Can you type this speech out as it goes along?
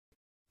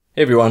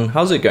Hey everyone,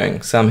 how's it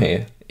going? Sam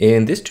here.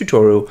 In this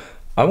tutorial,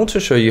 I want to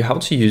show you how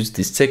to use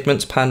the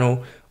segments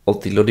panel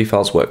of the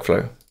LottieFiles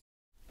workflow.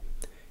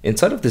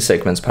 Inside of the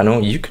segments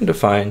panel, you can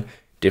define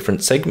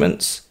different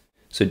segments,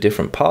 so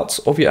different parts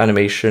of your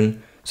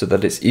animation, so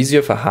that it's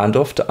easier for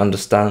handoff to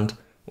understand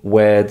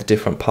where the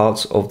different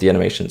parts of the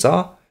animations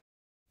are,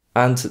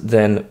 and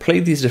then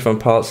play these different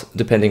parts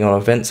depending on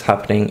events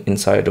happening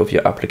inside of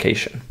your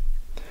application.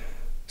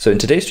 So in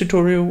today's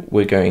tutorial,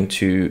 we're going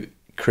to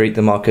create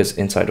the markers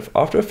inside of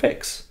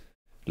AfterEffects,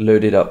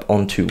 load it up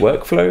onto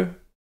workflow,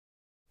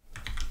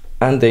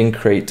 and then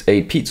create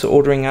a pizza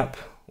ordering app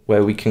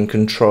where we can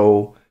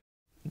control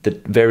the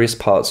various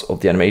parts of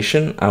the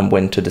animation and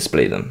when to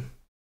display them.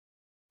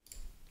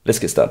 Let's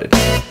get started.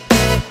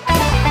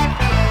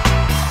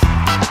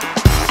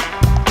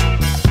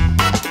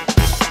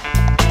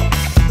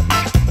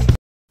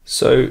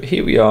 So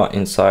here we are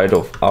inside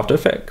of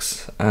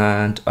AfterEffects,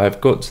 and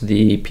I've got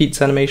the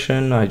pizza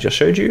animation I just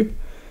showed you.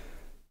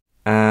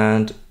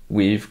 And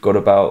we've got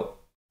about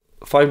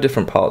 5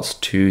 different parts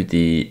to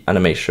the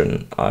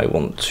animation I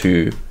want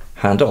to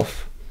hand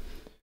off.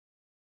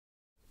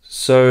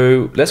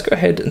 So let's go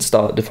ahead and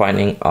start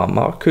defining our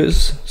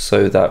markers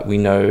so that we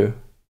know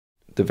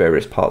the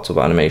various parts of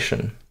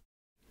animation.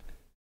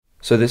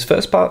 So this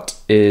first part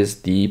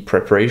is the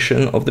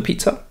preparation of the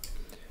pizza.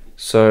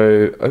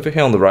 So over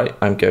here on the right,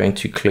 I'm going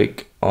to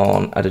click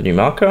on add a new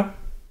marker.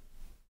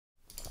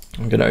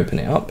 I'm going to open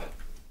it up.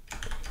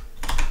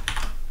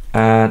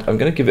 And I'm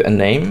going to give it a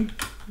name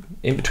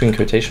in between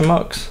quotation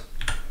marks,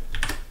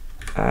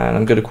 and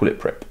I'm going to call it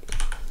prep.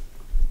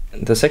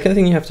 The second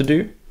thing you have to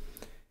do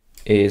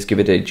is give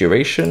it a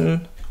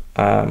duration.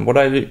 What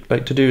I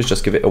like to do is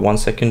just give it a 1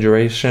 second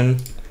duration,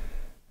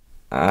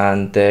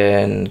 and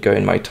then go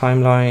in my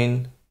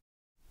timeline,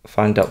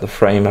 find out the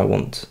frame I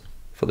want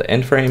for the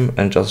end frame,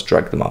 and just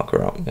drag the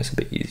marker out. It's a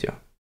bit easier.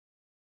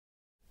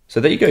 So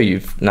there you go,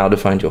 you've now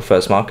defined your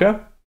first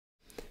marker.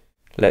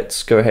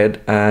 Let's go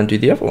ahead and do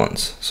the other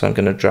ones. So I'm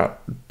going to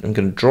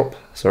drop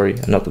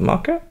another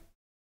marker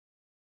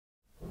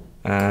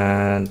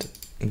and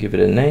give it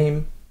a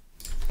name.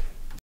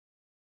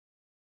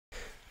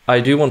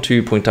 I do want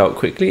to point out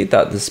quickly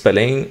that the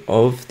spelling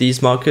of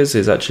these markers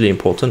is actually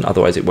important,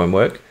 otherwise it won't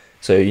work.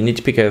 So you need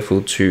to be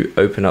careful to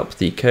open up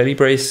the curly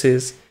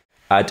braces,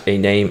 add a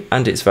name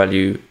and its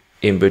value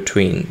in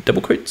between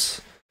double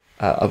quotes,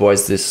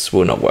 otherwise this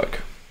will not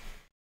work.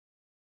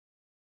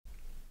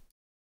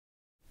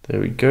 There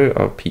we go,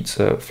 our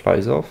pizza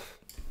flies off.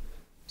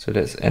 So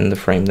let's end the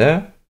frame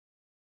there.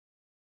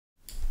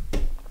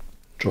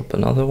 Drop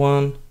another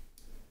one.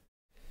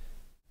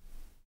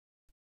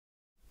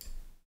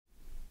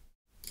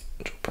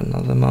 Drop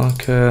another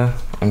marker.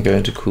 I'm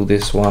going to call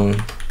this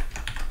one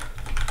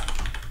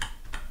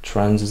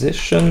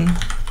transition.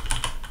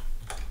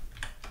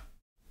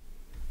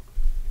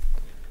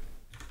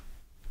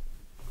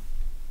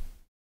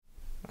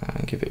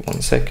 And give it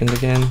 1 second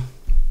again.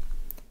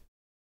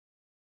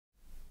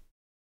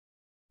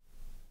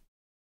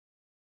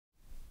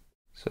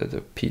 So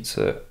the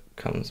pizza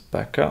comes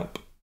back up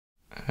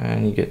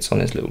and he gets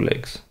on his little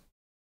legs.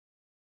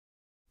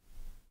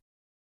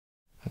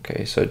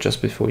 Okay, so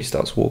just before he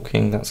starts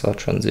walking, that's our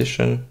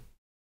transition.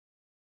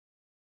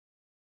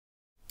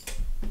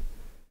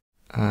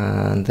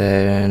 And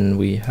then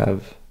we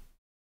have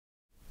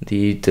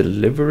the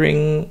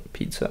delivering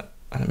pizza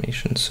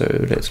animation. So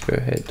let's go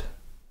ahead,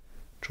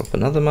 drop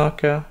another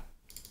marker.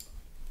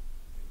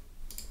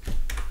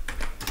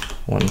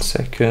 1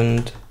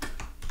 second.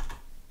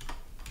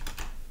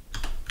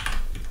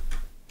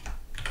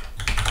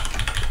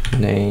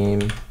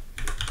 Name,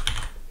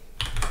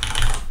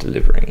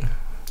 delivering.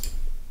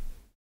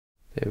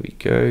 There we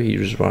go, he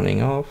was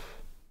running off,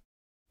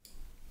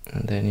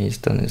 and then he's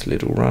done his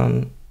little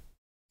run,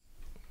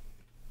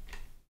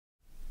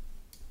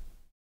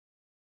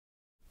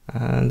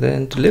 and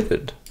then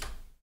delivered.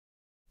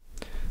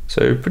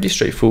 So pretty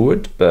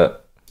straightforward,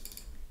 but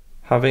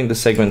having the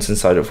segments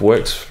inside of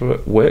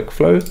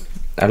workflow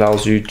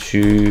allows you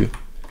to,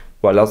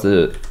 well, allows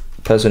the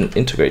person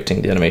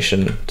integrating the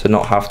animation to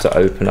not have to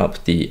open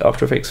up the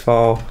AfterEffects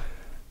file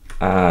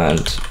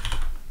and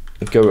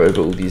go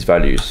over all these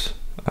values.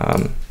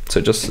 So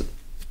it just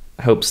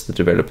helps the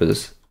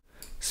developers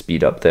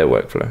speed up their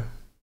workflow.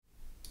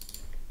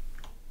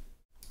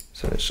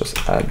 So let's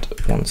just add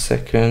 1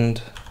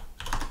 second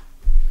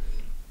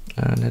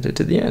and head it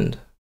to the end.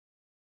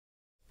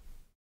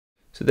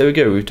 So there we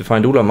go, we've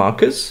defined all our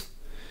markers.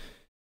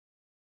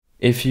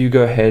 If you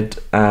go ahead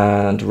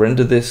and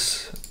render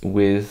this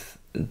with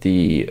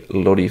the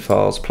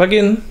LottieFiles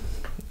plugin,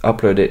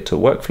 upload it to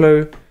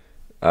workflow,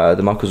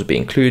 the markers will be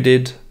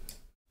included,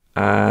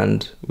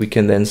 and we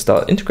can then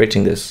start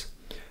integrating this.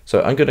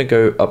 So I'm going to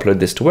go upload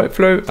this to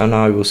workflow and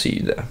I will see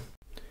you there.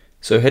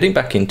 So heading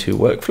back into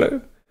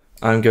workflow,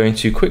 I'm going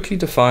to quickly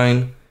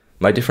define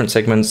my different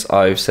segments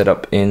I've set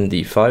up in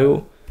the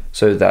file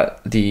so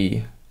that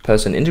the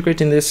person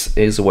integrating this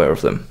is aware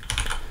of them.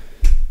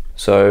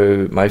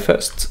 So my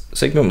first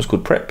segment was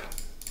called prep,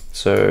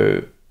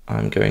 so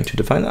I'm going to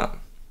define that.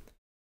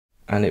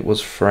 and it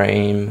was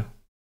frame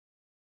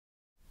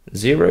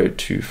 0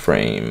 to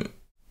frame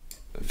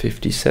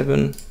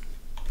 57.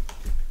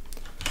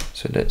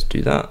 So let's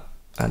do that.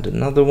 Add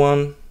another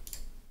one.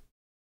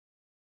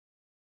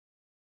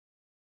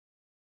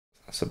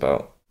 That's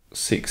about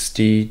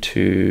 60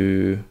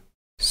 to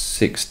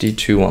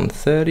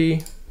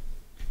 130.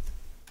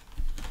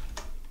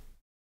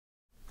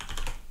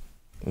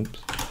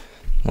 Oops.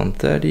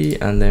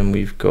 130, and then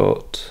we've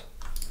got,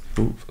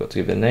 forgot to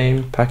give it a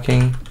name,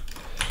 packing.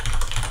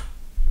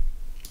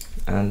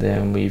 And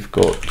then we've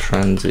got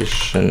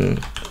transition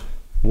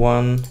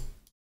 1,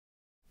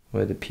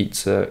 where the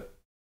pizza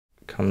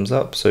comes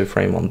up, so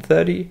frame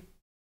 130,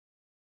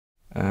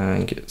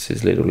 and gets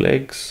his little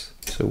legs,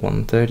 so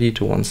 130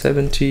 to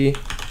 170.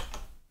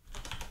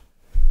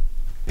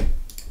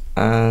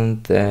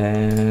 And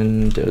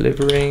then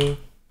delivering.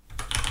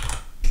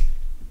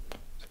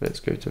 So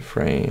let's go to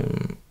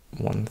frame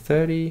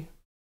 130,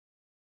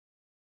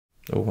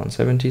 or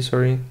 170,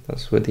 sorry,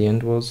 that's where the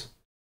end was.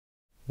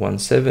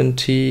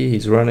 170,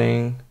 he's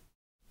running,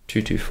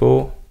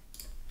 224.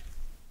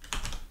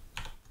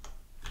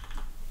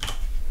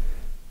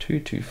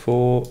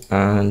 224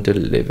 and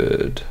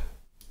delivered.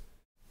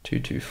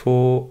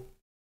 224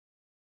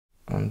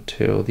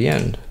 until the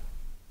end.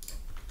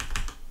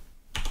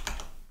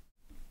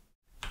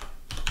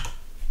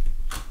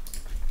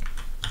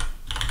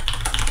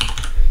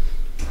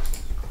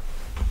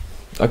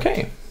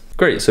 Okay,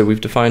 great. So we've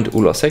defined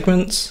all our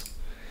segments.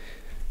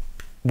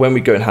 When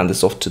we go and hand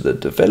this off to the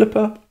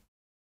developer,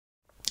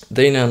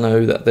 they now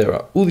know that there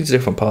are all these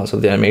different parts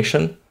of the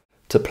animation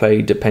to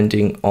play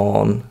depending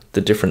on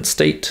the different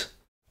state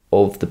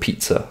of the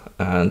pizza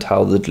and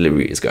how the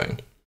delivery is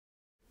going.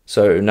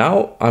 So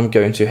now I'm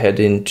going to head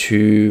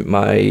into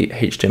my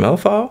HTML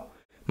file,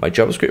 my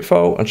JavaScript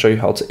file, and show you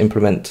how to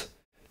implement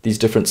these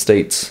different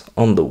states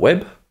on the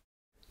web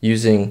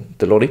using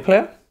the Lottie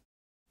Player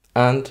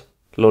and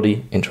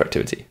Lottie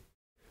Interactivity.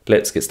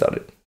 Let's get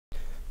started.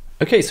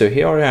 Okay, so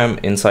here I am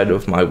inside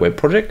of my web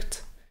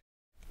project,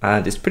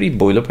 and it's pretty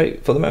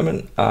boilerplate for the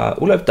moment.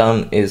 All I've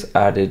done is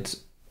added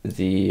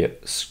the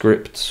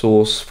script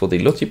source for the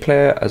Lottie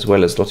Player as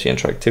well as Lottie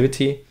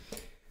Interactivity.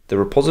 The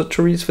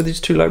repositories for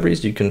these two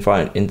libraries you can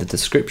find in the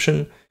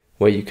description,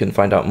 where you can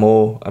find out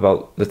more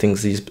about the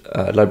things these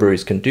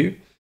libraries can do,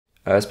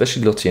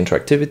 especially Lottie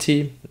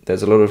Interactivity.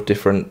 There's a lot of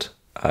different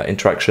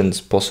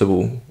interactions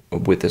possible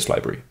with this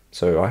library.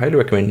 So I highly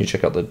recommend you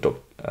check out the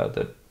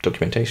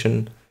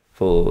documentation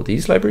for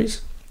these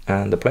libraries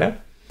and the player.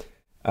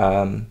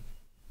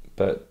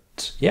 But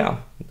yeah,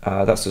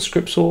 that's the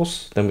script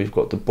source. Then we've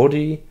got the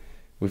body.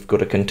 We've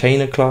got a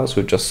container class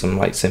with just some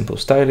like simple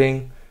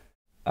styling.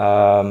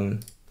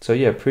 So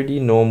yeah,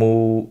 pretty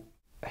normal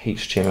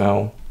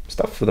HTML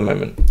stuff for the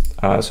moment.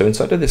 So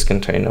inside of this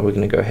container, we're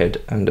going to go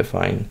ahead and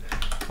define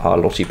our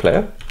Lottie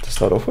Player to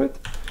start off with.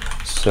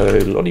 So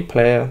Lottie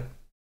Player,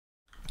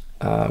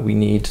 we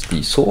need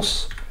the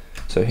source.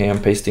 So here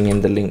I'm pasting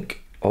in the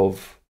link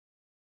of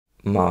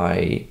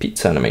my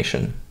pizza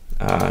animation.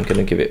 I'm going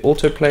to give it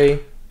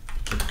autoplay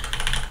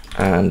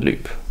and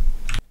loop.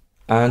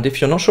 And if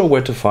you're not sure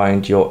where to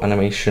find your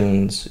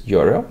animations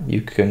URL,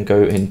 you can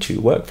go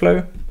into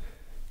workflow,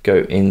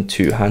 go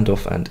into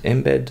handoff and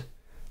embed,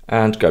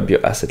 and grab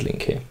your asset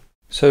link here.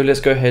 So let's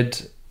go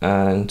ahead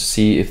and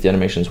see if the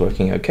animation is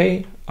working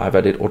okay. I've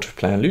added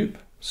autoplay and loop,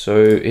 so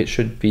it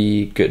should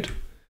be good.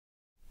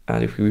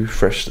 And if we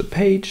refresh the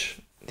page,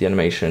 the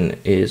animation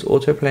is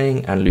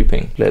autoplaying and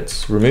looping.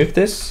 Let's remove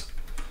this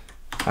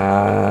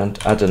and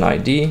add an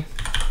ID,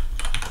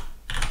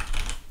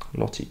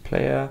 Lottie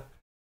Player,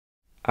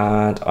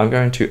 and I'm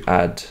going to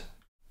add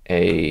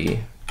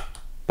a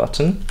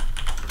button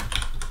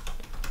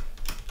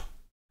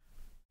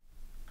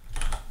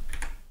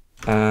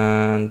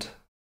and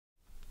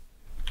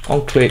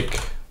on click,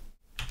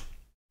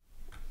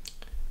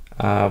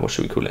 what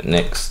should we call it?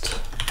 Next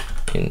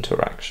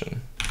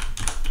interaction.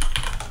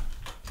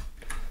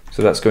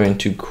 So that's going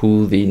to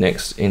call the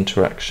next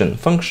interaction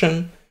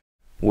function,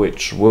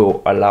 which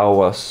will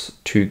allow us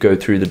to go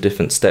through the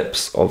different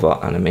steps of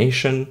our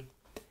animation.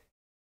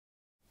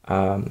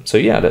 So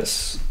yeah,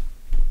 let's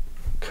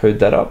code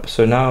that up.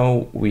 So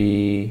now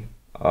we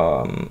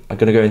are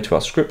going to go into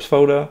our scripts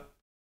folder,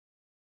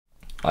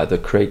 either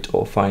create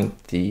or find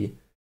the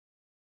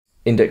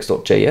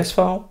index.js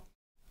file,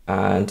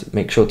 and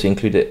make sure to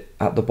include it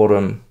at the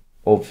bottom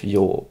of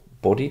your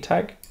body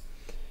tag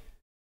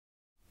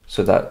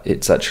so that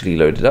it's actually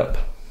loaded up.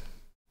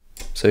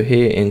 So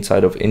here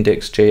inside of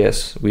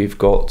index.js, we've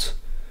got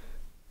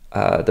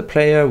the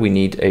player. We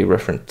need a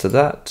reference to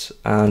that,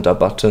 and our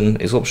button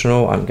is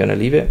optional. I'm going to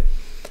leave it.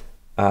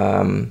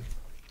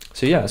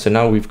 So yeah, so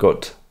now we've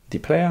got the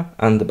player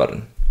and the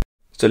button.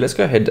 So let's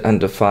go ahead and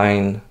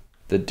define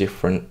the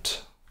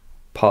different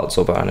parts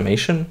of our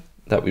animation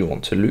that we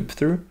want to loop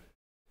through.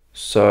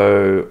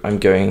 So I'm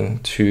going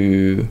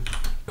to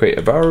create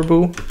a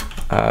variable,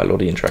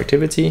 Lottie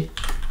Interactivity,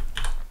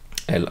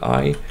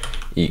 li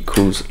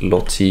equals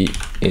Lottie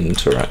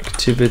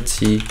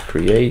Interactivity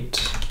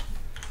create,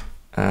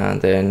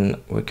 and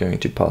then we're going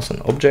to pass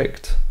an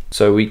object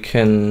So we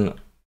can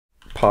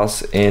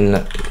pass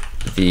in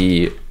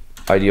the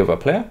ID of our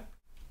player.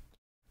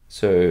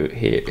 So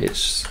here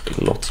it's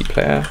Lottie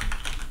Player.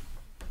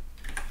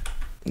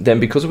 Then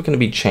because we're going to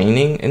be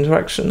chaining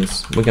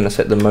interactions, we're going to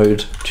set the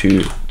mode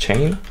to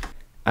chain.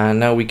 And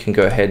now we can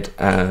go ahead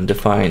and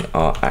define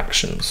our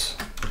actions.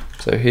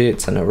 So here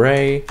it's an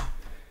array,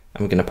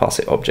 and we're going to pass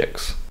it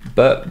objects.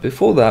 But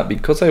before that,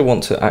 because I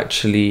want to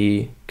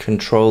actually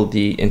control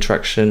the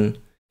interaction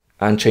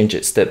and change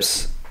its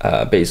steps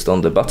based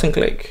on the button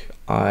click,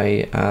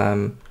 I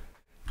am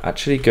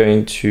actually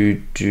going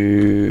to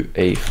do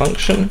a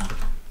function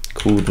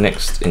called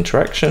next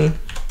interaction.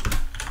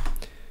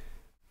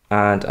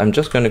 And I'm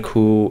just going to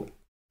call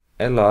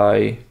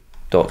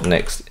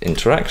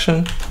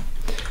li.nextInteraction.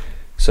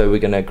 So we're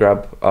going to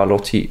grab our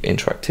Lottie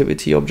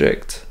interactivity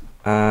object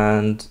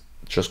and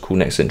just call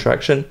next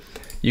interaction.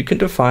 You can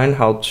define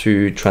how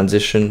to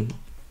transition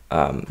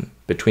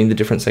between the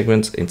different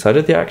segments inside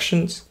of the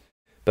actions,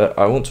 but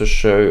I want to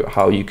show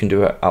how you can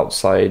do it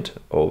outside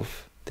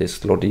of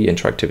this Lottie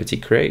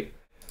interactivity create.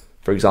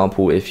 For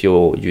example, if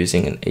you're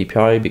using an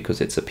API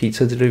because it's a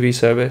pizza delivery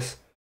service,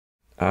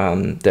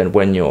 then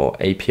when your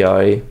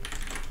API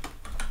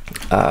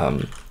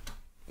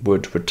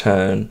would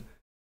return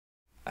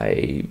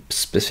a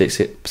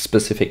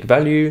specific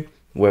value,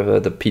 whether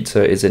the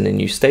pizza is in a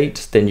new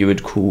state, then you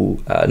would call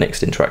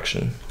next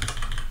interaction.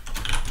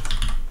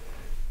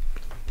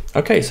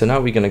 Okay, so now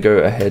we're going to go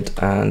ahead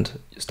and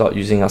start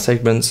using our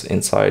segments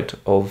inside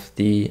of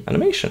the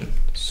animation.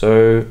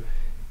 So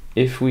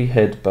if we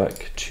head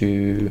back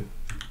to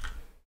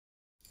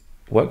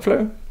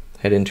workflow,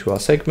 head into our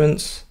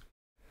segments,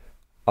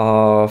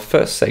 our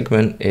first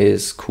segment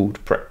is called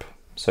prep.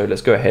 So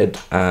let's go ahead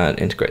and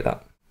integrate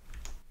that.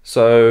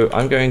 So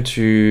I'm going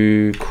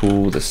to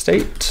call the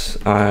state.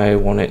 I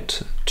want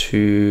it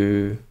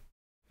to,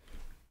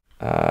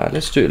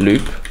 let's do it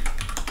loop.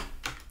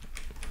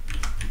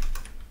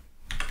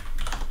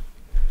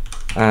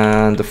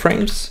 And the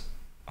frames,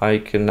 I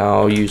can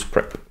now use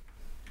prep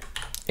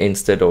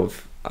instead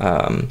of,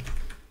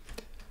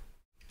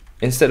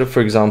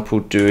 for example,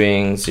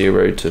 doing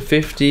 0 to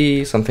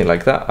 50, something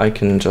like that. I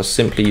can just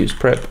simply use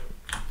prep.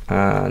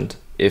 And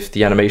if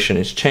the animation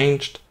is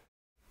changed,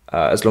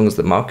 as long as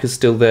the mark is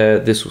still there,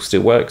 this will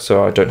still work.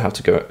 So I don't have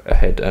to go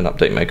ahead and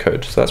update my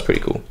code. So that's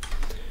pretty cool.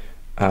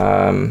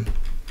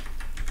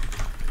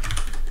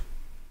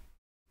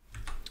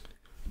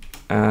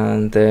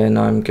 And then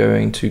I'm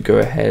going to go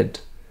ahead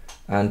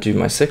and do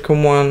my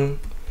second one.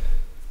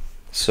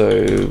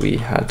 So we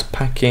had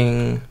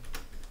packing,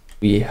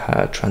 we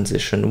had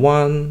transition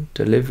 1,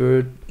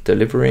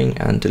 delivering,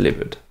 and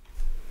delivered.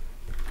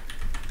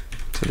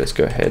 So let's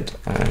go ahead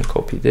and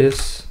copy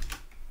this.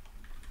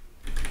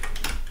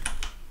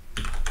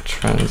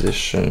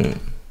 Transition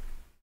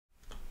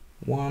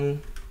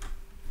 1.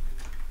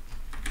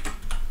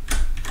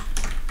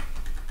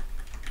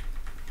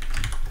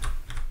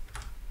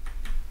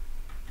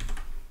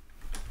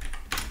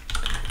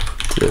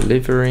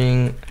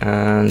 Delivering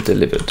and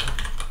delivered.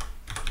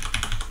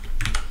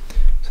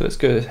 So let's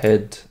go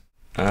ahead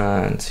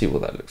and see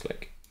what that looks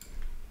like.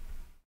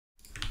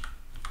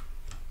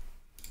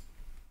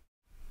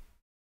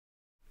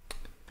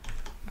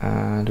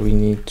 And we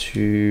need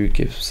to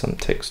give some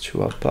text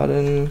to our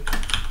button.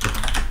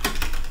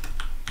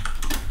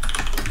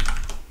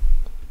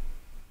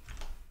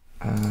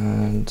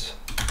 And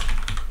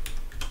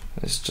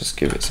let's just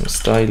give it some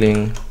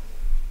styling.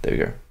 There we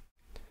go.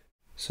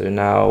 So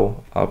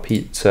now our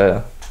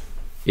pizza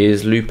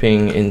is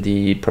looping in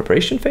the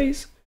preparation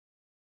phase.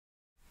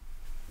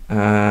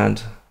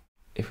 And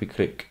if we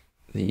click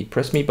the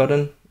press me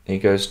button, it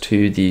goes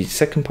to the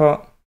second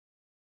part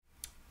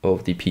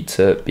of the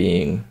pizza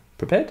being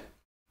prepared,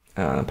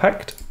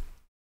 packed.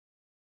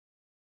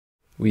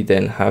 We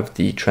then have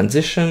the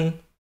transition,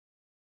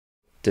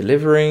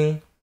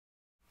 delivering,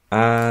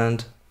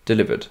 and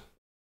delivered.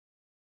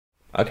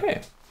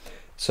 Okay,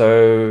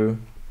 so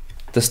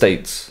the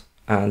states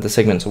and the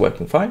segments are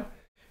working fine.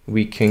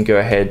 We can go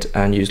ahead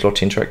and use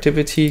Lottie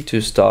Interactivity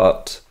to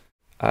start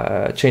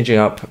changing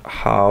up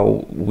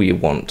how we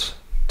want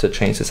to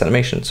change this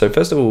animation. So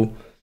first of all,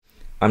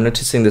 I'm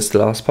noticing this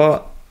last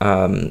part.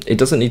 It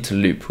doesn't need to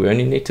loop. We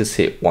only need to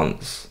see it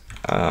once.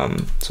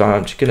 So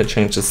I'm just going to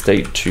change the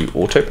state to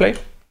autoplay.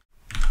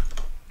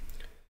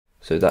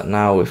 So that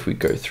now if we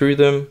go through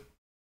them,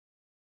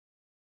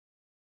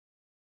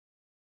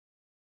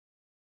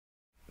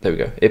 there we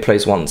go. It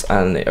plays once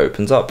and it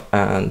opens up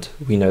and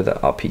we know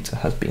that our pizza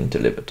has been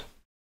delivered.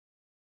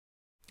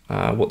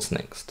 What's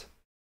next?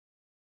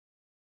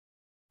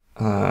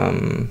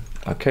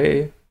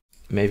 Okay,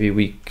 maybe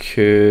we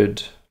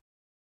could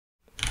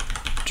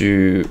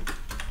do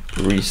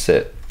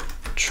reset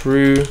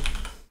true.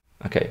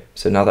 Okay,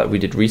 so now that we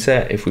did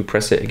reset, if we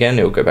press it again,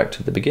 it will go back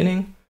to the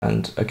beginning.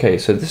 And okay,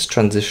 so this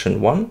transition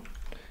 1,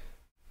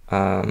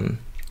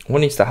 what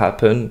needs to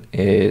happen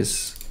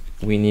is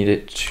we need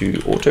it to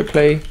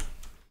autoplay,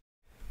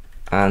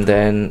 and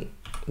then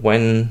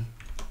when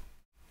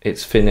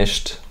it's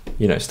finished,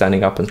 you know,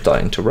 standing up and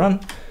starting to run,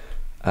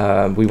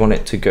 we want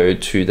it to go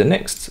to the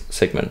next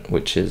segment,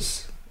 which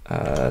is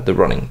the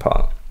running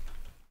part.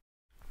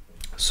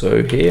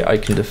 So here I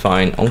can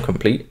define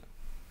onComplete.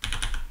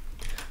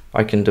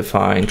 I can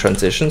define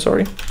transition,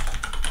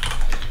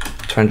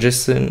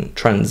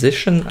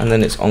 and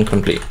then it's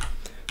onComplete.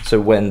 So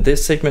when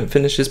this segment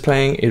finishes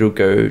playing, it'll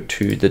go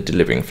to the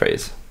delivering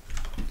phase.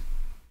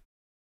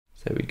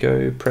 There we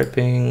go,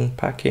 prepping,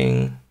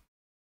 packing.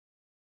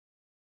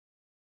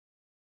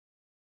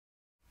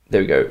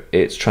 There we go,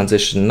 it's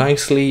transitioned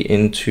nicely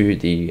into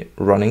the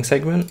running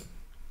segment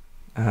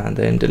and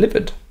then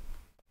delivered.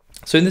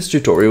 So in this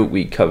tutorial,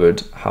 we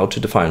covered how to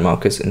define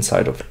markers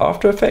inside of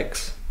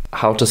AfterEffects,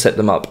 how to set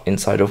them up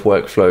inside of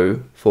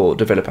Workflow for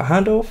developer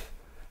handoff,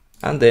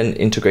 and then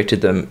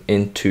integrated them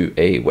into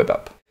a web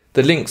app.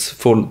 The links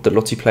for the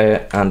Lottie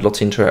Player and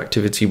Lottie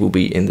Interactivity will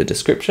be in the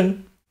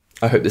description.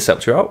 I hope this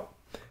helped you out,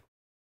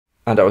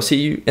 and I will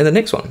see you in the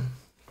next one.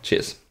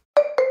 Cheers.